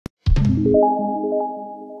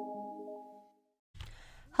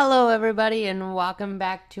Hello everybody and welcome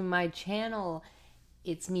back to my channel.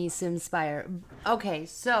 It's me, SimsSpires. Okay,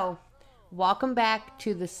 so welcome back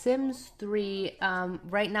to The Sims 3.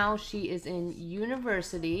 Right now she is in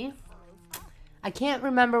university. I can't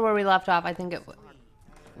remember where we left off. I think it...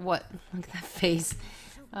 What? Look at that face.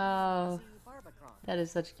 Oh, that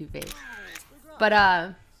is such a cute face. But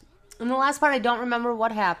in the last part I don't remember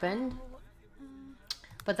what happened.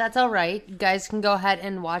 But that's alright. You guys can go ahead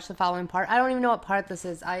and watch the following part. I don't even know what part this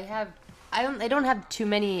is. I don't have too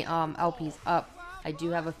many LPs up. I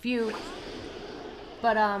do have a few.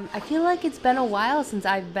 But I feel like it's been a while since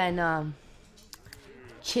I've been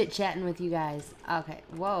chit-chatting with you guys. Okay.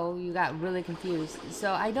 Whoa, you got really confused.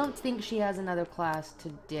 So I don't think she has another class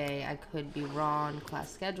today. I could be wrong.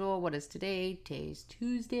 Class schedule. What is today? Today's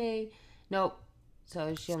Tuesday. Nope.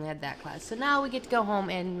 So she only had that class. So now we get to go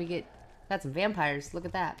home and we get... Got some vampires. Look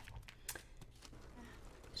at that.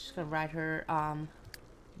 She's gonna ride her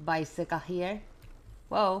bicycle here.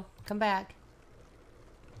 Whoa, come back.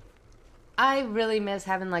 I really miss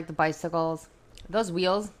having like the bicycles. Those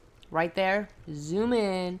wheels right there. Zoom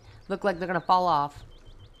in. Look like they're gonna fall off.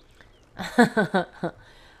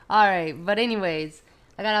 Alright, but anyways,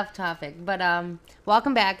 I got off topic. But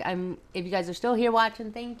welcome back. If you guys are still here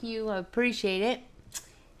watching, thank you. I appreciate it.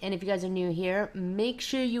 And if you guys are new here, make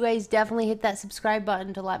sure you guys definitely hit that subscribe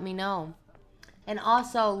button to let me know. And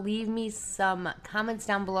also, leave me some comments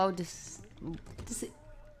down below. Just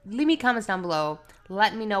leave me comments down below.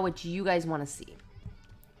 Let me know what you guys want to see.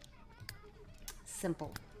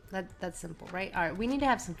 Simple. That's simple, right? All right, we need to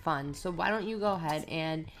have some fun. So why don't you go ahead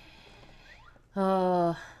and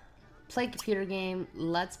play a computer game.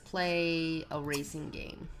 Let's play a racing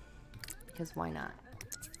game. Because why not?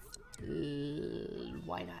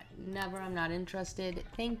 Why not? Never. I'm not interested.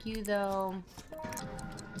 Thank you though.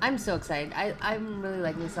 I'm so excited. I'm really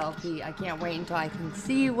liking this LP. I can't wait until I can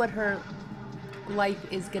see what her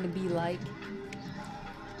life is gonna be like.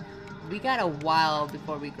 We got a while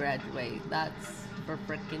before we graduate. That's for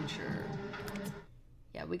frickin' sure.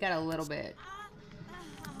 Yeah, we got a little bit.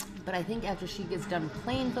 But I think after she gets done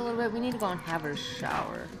playing for a little bit, we need to go and have her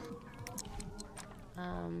shower.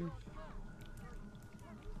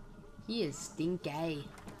 He is stinky.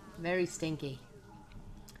 Very stinky.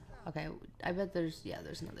 Okay, I bet there's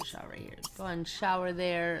another shower right here. Go and shower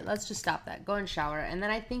there. Let's just stop that. Go and shower. And then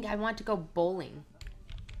I think I want to go bowling.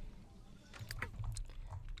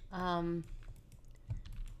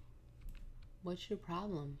 What's your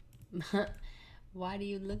problem? Why do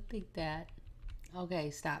you look like that? Okay,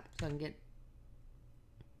 stop. So I can get...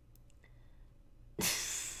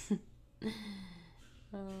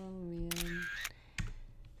 Oh, man.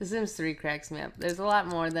 The Sims 3 cracks me up. There's a lot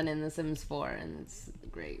more than in The Sims 4, and it's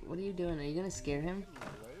great. What are you doing? Are you gonna scare him?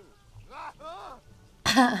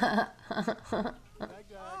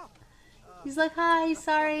 He's like, hi,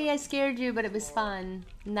 sorry I scared you, but it was fun.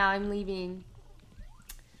 Now I'm leaving.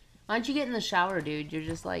 Why don't you get in the shower, dude? You're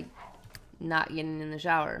just like not getting in the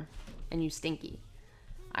shower, and you stinky.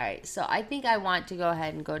 Alright, so I think I want to go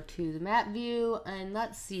ahead and go to the map view, and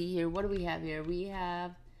let's see here. What do we have here? We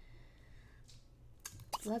have...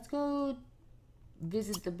 Let's go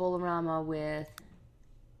visit the Bolorama with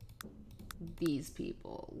these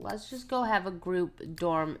people. Let's just go have a group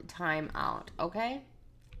dorm time out, okay?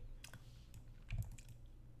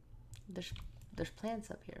 There's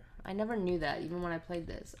plants up here. I never knew that, even when I played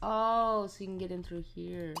this. Oh, so you can get in through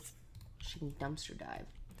here. She can dumpster dive.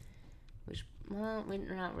 Which, well, we're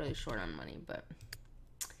not really short on money, but...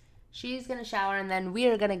 She's gonna shower, and then we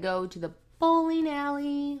are gonna go to the bowling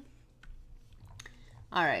alley.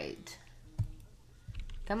 Alright.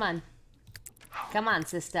 Come on. Come on,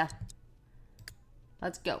 sister.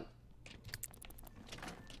 Let's go.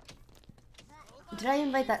 Did I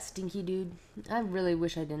invite that stinky dude? I really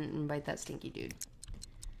wish I didn't invite that stinky dude.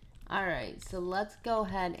 Alright, so let's go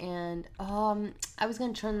ahead and... I was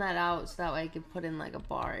going to turn that out so that way I could put in like a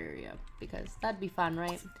bar area. Because that'd be fun,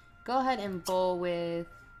 right? Go ahead and bowl with...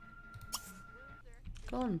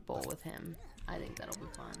 Go and bowl with him. I think that'll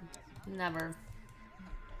be fun. Never.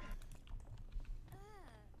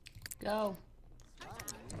 Go.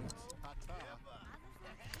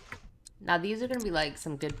 Now these are gonna be like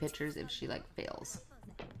some good pictures if she like fails.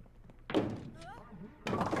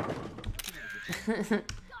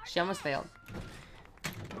 She almost failed.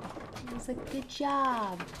 It's like, good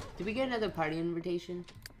job. Did we get another party invitation?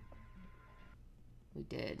 We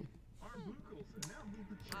did.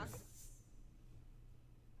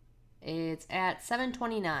 It's at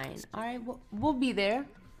 7:29. Alright, we'll be there.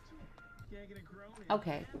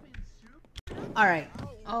 Okay. Alright.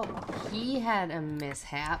 Oh, he had a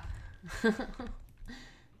mishap.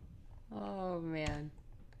 Oh man.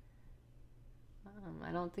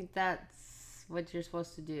 I don't think that's what you're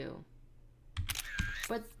supposed to do.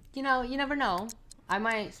 But you know, you never know. I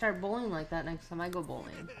might start bowling like that next time I go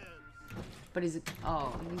bowling. But he's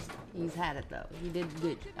had it though. He did a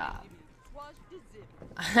good job.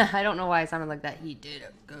 I don't know why I sounded like that. He did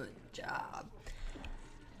a good job.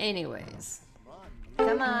 Anyways,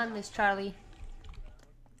 come on, Miss Charlie.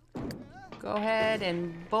 Go ahead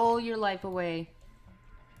and bowl your life away.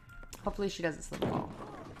 Hopefully she doesn't slip ball.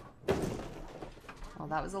 Oh,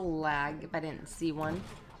 that was a lag if I didn't see one.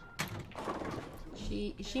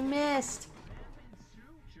 She missed.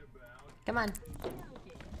 Come on.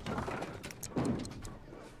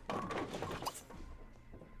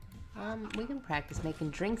 We can practice making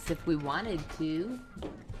drinks if we wanted to.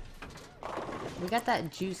 We got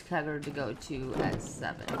that juice kegger to go to at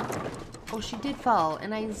 7. Oh, she did fall,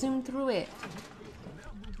 and I zoomed through it.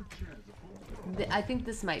 I think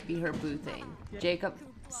this might be her boo thing. Jacob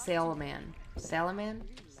Salaman. Salaman?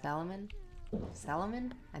 Salaman?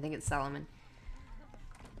 Salaman? I think it's Salaman.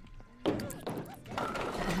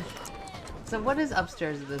 So what is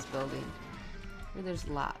upstairs of this building? Well, there's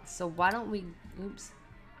lots. So why don't we... Oops.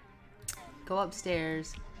 Go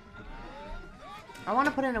upstairs. I want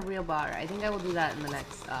to put in a real bar. I think I will do that in the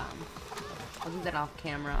next... I'll do that off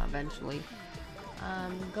camera eventually.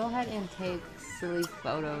 Go ahead and take silly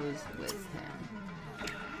photos with him.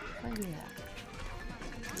 Oh yeah.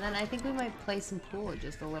 And then I think we might play some pool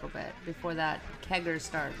just a little bit before that kegger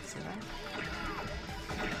starts, you know?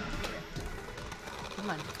 Come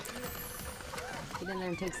on. Get in there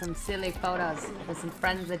and take some silly photos with some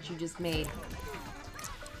friends that you just made.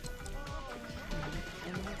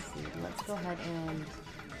 And let's see. Let's go ahead and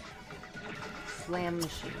slam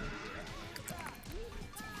machine.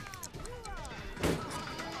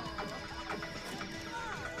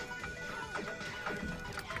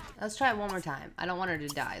 Let's try it one more time. I don't want her to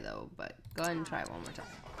die though, but go ahead and try it one more time.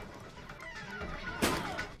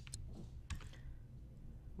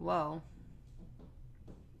 Whoa.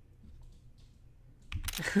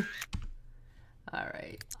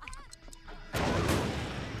 Alright.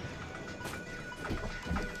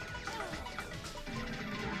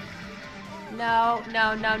 No,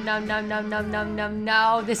 no, no, no, no, no, no, no, no,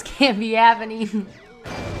 no. This can't be happening.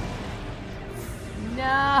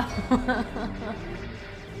 No.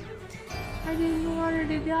 I didn't want her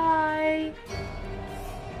to die.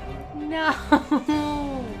 No.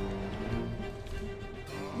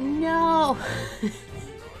 No.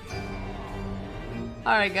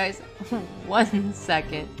 Alright guys, 1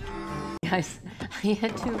 second. Guys, I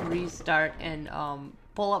had to restart and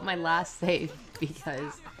pull up my last save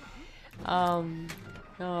because oh,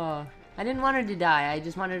 I didn't want her to die. I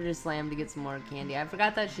just wanted her to slam to get some more candy. I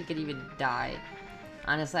forgot that she could even die.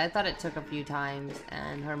 Honestly, I thought it took a few times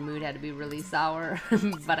and her mood had to be really sour,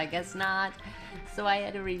 but I guess not. So I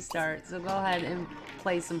had to restart. So go ahead and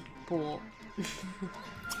play some pool.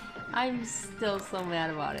 I'm still so mad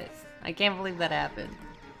about it. I can't believe that happened.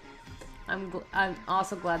 I'm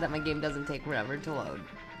also glad that my game doesn't take forever to load.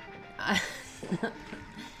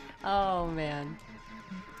 Oh man.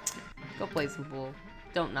 Go play some pool.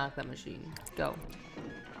 Don't knock that machine. Go.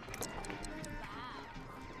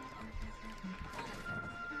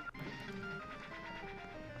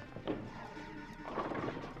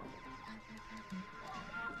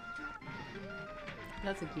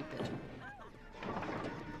 That's a cute picture.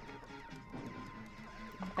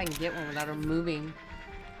 If I can get one without her moving.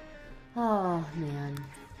 Oh, man.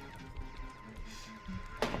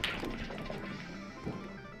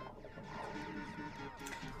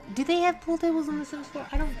 Do they have pool tables in The Sims 4?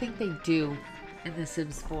 I don't think they do in The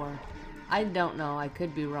Sims 4. I don't know. I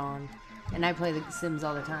could be wrong. And I play The Sims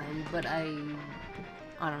all the time, but I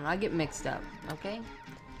don't know. I get mixed up, okay?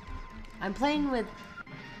 I'm playing with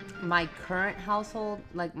my current household,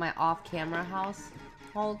 like my off-camera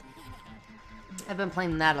household. I've been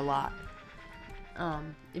playing that a lot.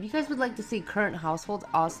 If you guys would like to see current households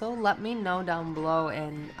also, let me know down below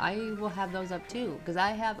and I will have those up too. Because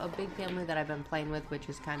I have a big family that I've been playing with, which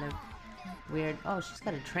is kind of weird. Oh, she's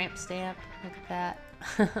got a tramp stamp. Look at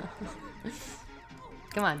that.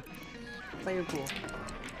 Come on. Play your pool.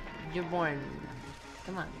 You're born.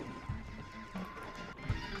 Come on.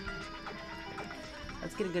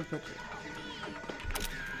 Let's get a good picture.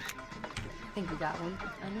 I think we got one.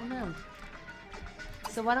 I don't know.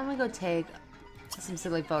 So why don't we go take some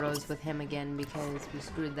silly photos with him again because we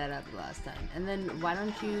screwed that up last time. And then why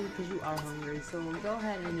don't you, because you are hungry, so we'll go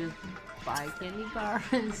ahead and just buy a candy bar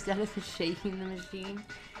instead of shaking the machine.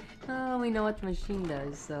 Oh, we know what the machine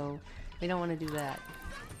does, so we don't want to do that.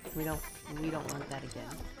 We don't want that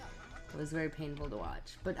again. It was very painful to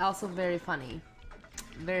watch, but also very funny.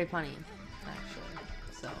 Very funny, actually.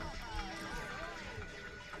 So,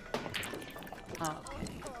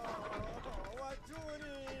 okay.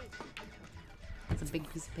 That's a big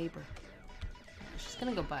piece of paper. She's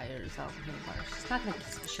gonna go buy herself a peanut butter. She's not gonna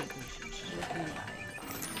shake and shoot. She's just gonna buy it.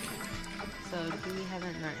 So, do we have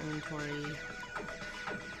it in our inventory?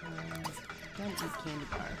 Don't eat candy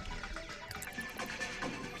bar.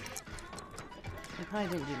 It probably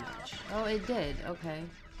didn't do much. Oh, it did. Okay.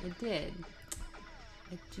 It did.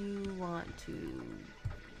 I do want to...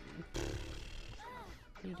 What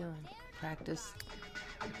are you doing? Practice?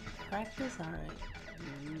 Practice? Alright.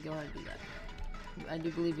 Go ahead and do that. I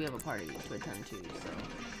do believe we have a party to attend to, so...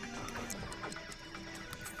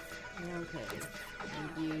 Okay.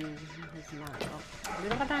 And you... It's not... Oh. We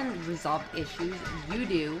don't have time to resolve issues. You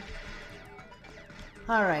do.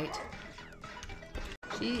 Alright.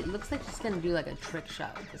 She looks like she's gonna do like a trick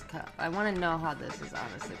shot with this cup. I want to know how this is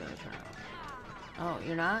honestly gonna turn out. Oh,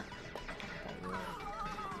 you're not?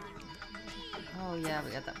 Oh yeah,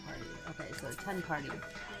 we got that party. Okay, so 10 party.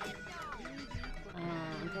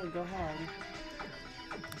 Okay, go ahead.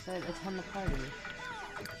 I said attend the party.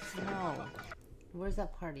 No. Where's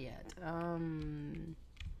that party at?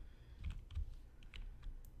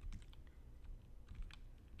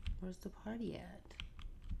 Where's the party at?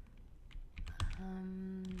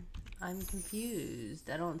 I'm confused.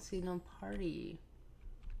 I don't see no party.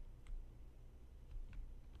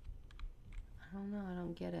 I don't know. I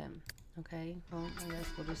don't get it. Okay, well, I guess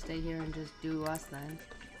we'll just stay here and just do us then.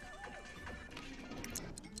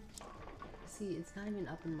 See, it's not even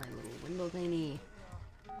up in my little window thingy.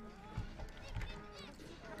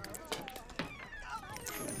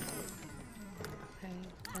 Okay,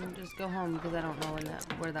 then just go home because I don't know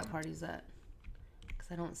where that party's at.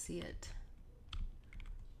 Because I don't see it.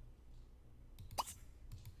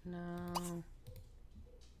 No.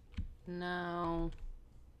 No.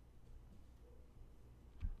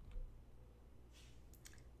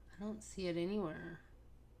 I don't see it anywhere.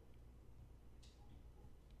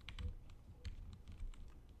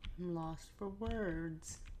 I'm lost for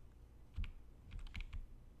words.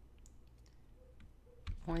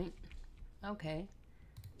 Point. Okay.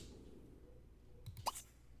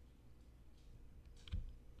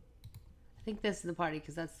 I think this is the party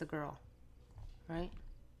because that's the girl. Right?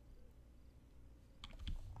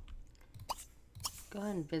 Go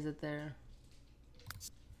ahead and visit there.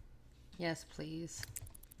 Yes, please.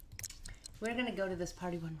 We're gonna go to this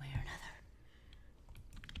party one way or another.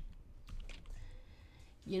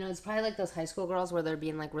 You know, it's probably like those high school girls where they're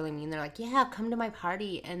being like really mean. They're like, yeah, come to my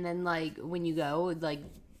party. And then like when you go, like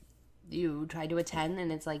you try to attend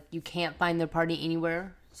and it's like you can't find their party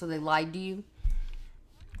anywhere. So they lied to you.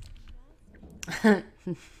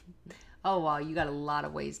 Oh wow, you got a lot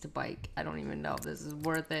of ways to bike. I don't even know if this is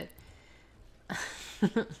worth it.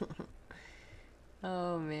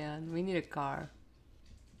 Oh man, we need a car.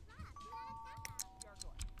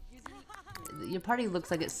 Your party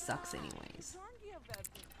looks like it sucks anyways.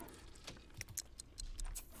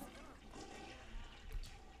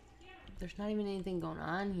 There's not even anything going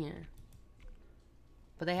on here.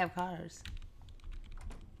 But they have cars.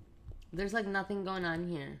 There's like nothing going on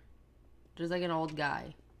here. There's like an old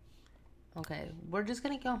guy. Okay, we're just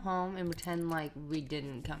gonna go home and pretend like we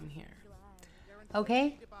didn't come here.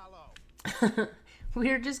 Okay?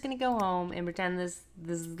 We're just gonna go home and pretend this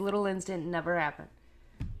little incident never happened.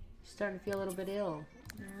 She's starting to feel a little bit ill.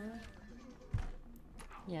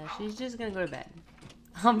 Yeah, she's just gonna go to bed.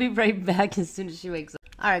 I'll be right back as soon as she wakes up.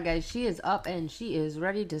 Alright guys, she is up and she is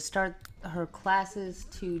ready to start her classes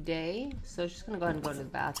today. So she's gonna go ahead and go to the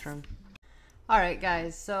bathroom. Alright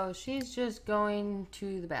guys, so she's just going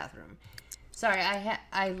to the bathroom. Sorry,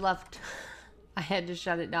 I left. I had to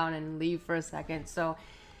shut it down and leave for a second. So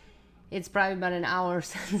it's probably been an hour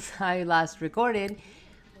since I last recorded.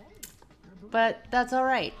 But that's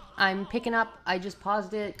alright. I'm picking up. I just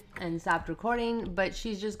paused it and stopped recording. But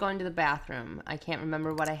she's just going to the bathroom. I can't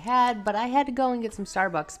remember what I had. But I had to go and get some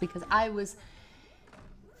Starbucks because I was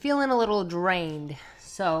feeling a little drained.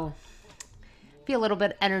 So feel a little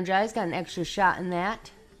bit energized. Got an extra shot in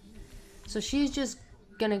that. So she's just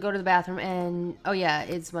gonna go to the bathroom and... Oh yeah,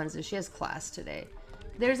 it's Wednesday. She has class today.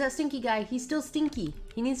 There's that stinky guy. He's still stinky.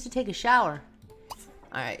 He needs to take a shower.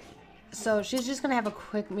 Alright. So she's just gonna have a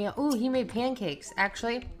quick meal. Ooh, he made pancakes.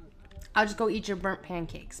 Actually, I'll just go eat your burnt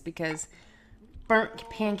pancakes because burnt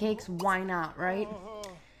pancakes, why not, right?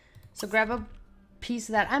 So grab a piece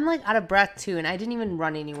of that. I'm like out of breath too, and I didn't even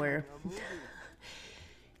run anywhere.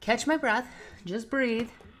 Catch my breath. Just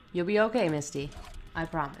breathe. You'll be okay, Misty. I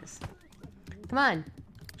promise. Come on.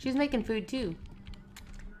 She's making food too.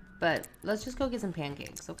 But let's just go get some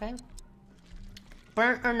pancakes, okay?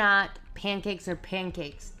 Burnt or not, pancakes are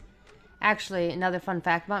pancakes. Actually, another fun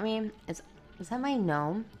fact about me is that my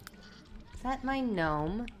gnome? Is that my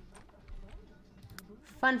gnome?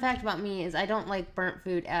 Fun fact about me is I don't like burnt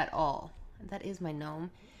food at all. That is my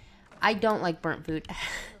gnome. I don't like burnt food.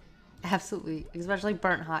 Absolutely. Especially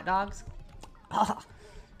burnt hot dogs. Oh,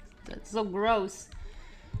 that's so gross.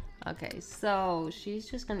 Okay, so she's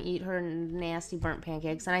just gonna eat her nasty burnt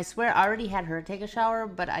pancakes. And I swear I already had her take a shower,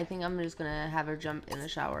 but I think I'm just gonna have her jump in the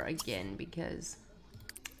shower again because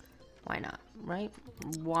why not, right?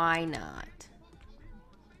 Why not?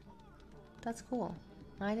 That's cool.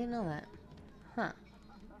 I didn't know that. Huh.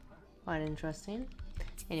 Quite interesting.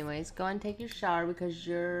 Anyways, go and take your shower because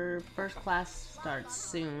your first class starts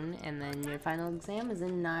soon and then your final exam is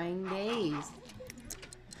in 9 days.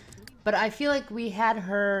 But I feel like we had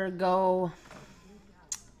her go,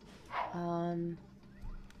 I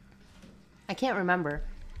can't remember.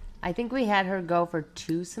 I think we had her go for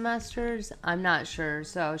 2 semesters. I'm not sure.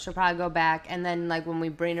 So she'll probably go back. And then like when we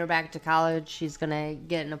bring her back to college, she's going to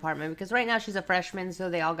get an apartment. Because right now she's a freshman, so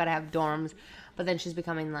they all got to have dorms. But then she's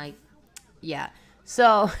becoming like, yeah.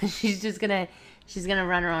 So she's going to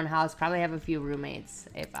run her own house. Probably have a few roommates,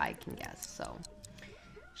 if I can guess. So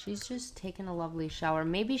she's just taking a lovely shower.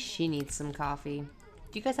 Maybe she needs some coffee.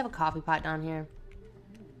 Do you guys have a coffee pot down here?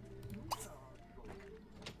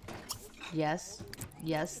 Yes.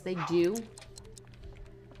 Yes, they do.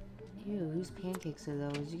 Ew, whose pancakes are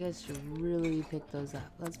those? You guys should really pick those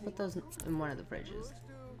up. Let's put those in one of the fridges.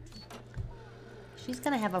 She's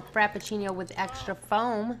gonna have a frappuccino with extra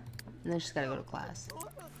foam. And then she's gotta go to class. Go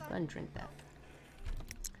ahead and drink that.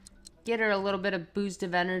 Get her a little bit of boost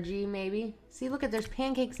of energy, maybe. See, look at, there's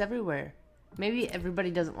pancakes everywhere. Maybe everybody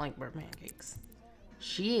doesn't like burnt pancakes.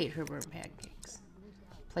 She ate her burnt pancakes.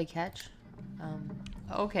 Play catch?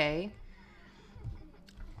 Okay.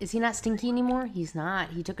 Is he not stinky anymore? He's not.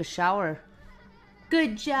 He took a shower.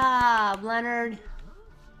 Good job, Leonard.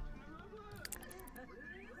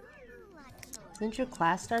 Isn't your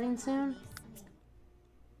class starting soon?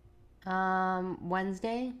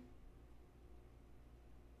 Wednesday?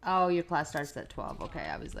 Oh, your class starts at 12. Okay,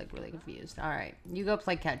 I was like really confused. All right, you go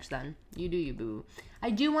play catch then. You do you, boo. I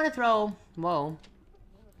do want to throw, whoa.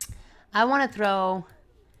 I want to throw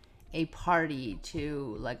a party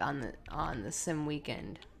too, like on the sim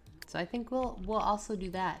weekend. So I think we'll also do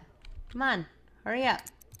that. Come on, hurry up.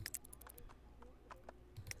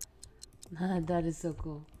 That is so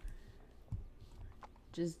cool.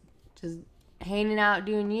 Just hanging out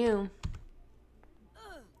doing you.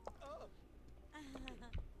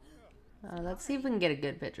 Let's see if we can get a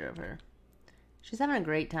good picture of her. She's having a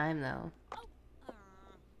great time though.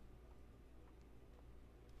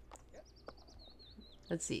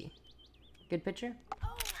 Let's see. Good picture?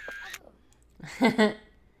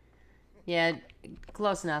 Yeah,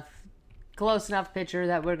 close enough. Close enough picture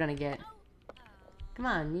that we're gonna get. Come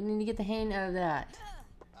on, you need to get the hang of that.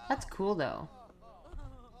 That's cool though.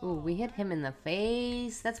 Ooh, we hit him in the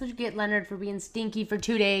face. That's what you get, Leonard, for being stinky for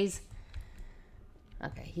 2 days.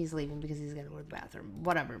 Okay, he's leaving because he's gonna go to the bathroom.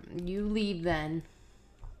 Whatever. You leave then.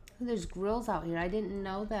 Ooh, there's grills out here. I didn't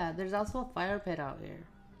know that. There's also a fire pit out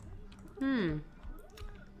here.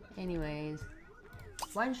 Anyways,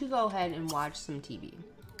 why don't you go ahead and watch some TV?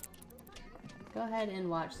 Go ahead and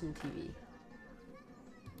watch some TV.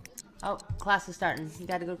 Oh, class is starting. You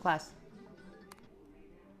gotta go to class.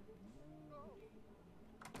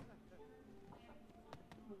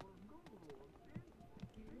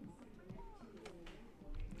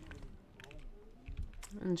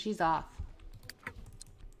 And she's off.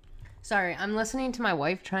 Sorry, I'm listening to my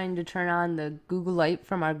wife trying to turn on the Google Light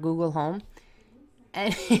from our Google Home.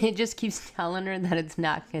 And it just keeps telling her that it's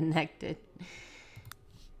not connected.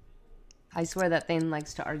 I swear that thing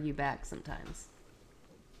likes to argue back sometimes.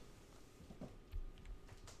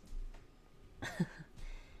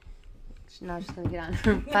 Now she's gonna get on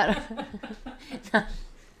her pedal.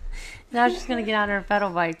 Now she's gonna get on her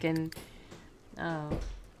pedal bike and and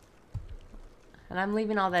I'm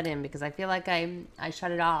leaving all that in because I feel like I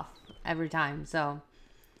shut it off every time. So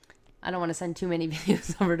I don't want to send too many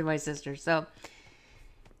videos over to my sister. So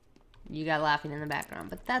you got laughing in the background,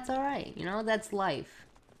 but that's all right. You know, that's life.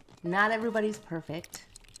 Not everybody's perfect.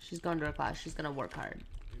 She's going to her class. She's going to work hard.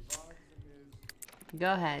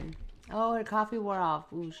 Go ahead. Oh, her coffee wore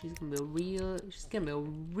off. Ooh, she's going to be a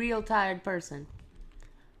real tired person.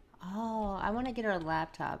 Oh, I want to get her a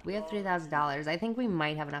laptop. We have $3,000. I think we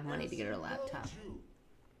might have enough money to get her a laptop.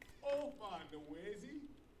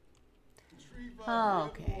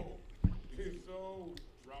 Oh, okay.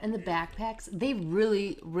 And the backpacks, they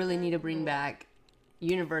really, really need to bring back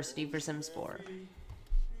university for Sims 4.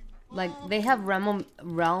 Like, they have Realm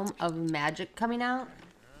of Magic coming out,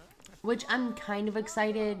 which I'm kind of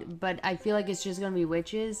excited, but I feel like it's just going to be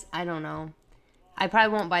witches. I don't know. I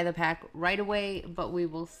probably won't buy the pack right away, but we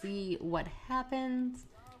will see what happens.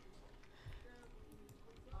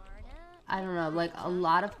 I don't know, like a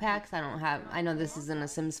lot of packs I don't have. I know this isn't a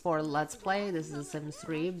Sims 4 Let's Play. This is a Sims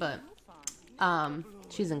 3, but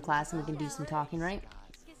she's in class and we can do some talking, right?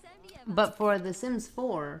 But for the Sims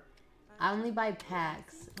 4, I only buy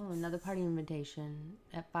packs. Oh, another party invitation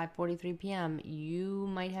at 5:43 p.m. You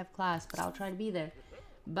might have class, but I'll try to be there.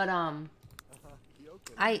 But I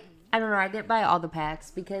don't know. I didn't buy all the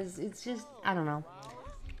packs because it's just, I don't know.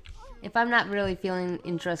 If I'm not really feeling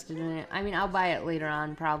interested in it, I mean, I'll buy it later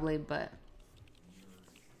on probably, but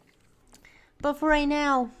for right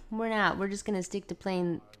now, we're not. We're just gonna stick to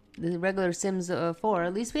playing the regular Sims 4.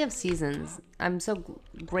 At least we have seasons. I'm so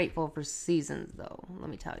grateful for seasons, though. Let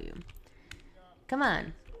me tell you. Come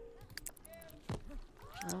on.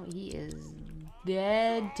 Oh, he is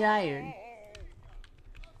dead tired.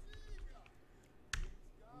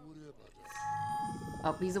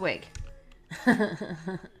 Oh, he's awake.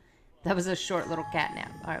 That was a short little cat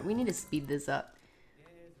nap. All right, we need to speed this up.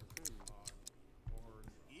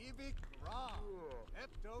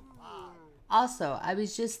 Also, I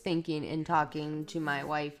was just thinking and talking to my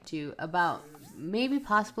wife too about maybe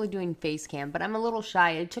possibly doing face cam, but I'm a little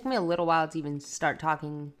shy. It took me a little while to even start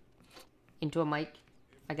talking into a mic,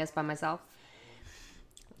 I guess by myself.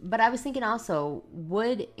 But I was thinking also,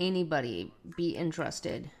 would anybody be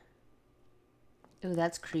interested? Oh,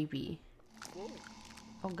 that's creepy.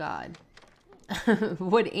 Oh God.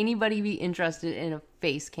 Would anybody be interested in a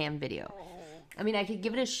face cam video? I mean, I could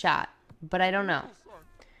give it a shot, but I don't know.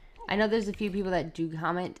 I know there's a few people that do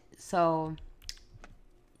comment, so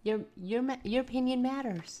your opinion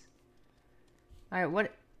matters. All right,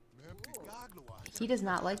 what? He does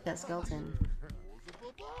not like that skeleton.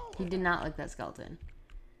 He did not like that skeleton.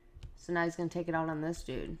 So now he's gonna take it out on this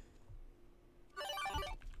dude.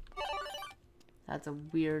 That's a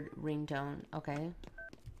weird ringtone. Okay,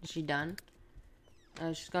 is she done?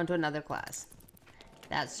 She's going to another class.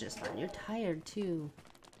 That's just fun. You're tired too.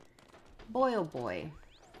 Boy, oh boy.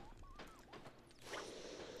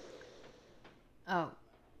 Oh,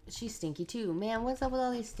 she's stinky too. Man, what's up with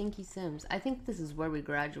all these stinky Sims? I think this is where we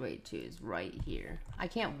graduate to, is right here. I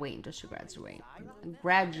can't wait until she graduates.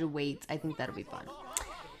 I think that'll be fun.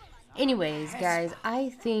 Anyways, guys, I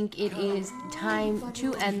think it is time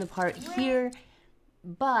to end the part here.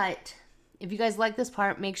 But if you guys like this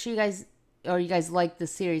part, make sure you guys like the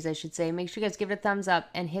series, I should say. Make sure you guys give it a thumbs up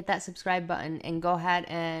and hit that subscribe button and go ahead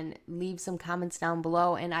and leave some comments down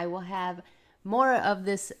below. And I will have more of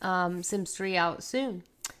this Sims 3 out soon.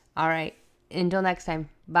 All right. Until next time.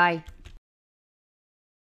 Bye.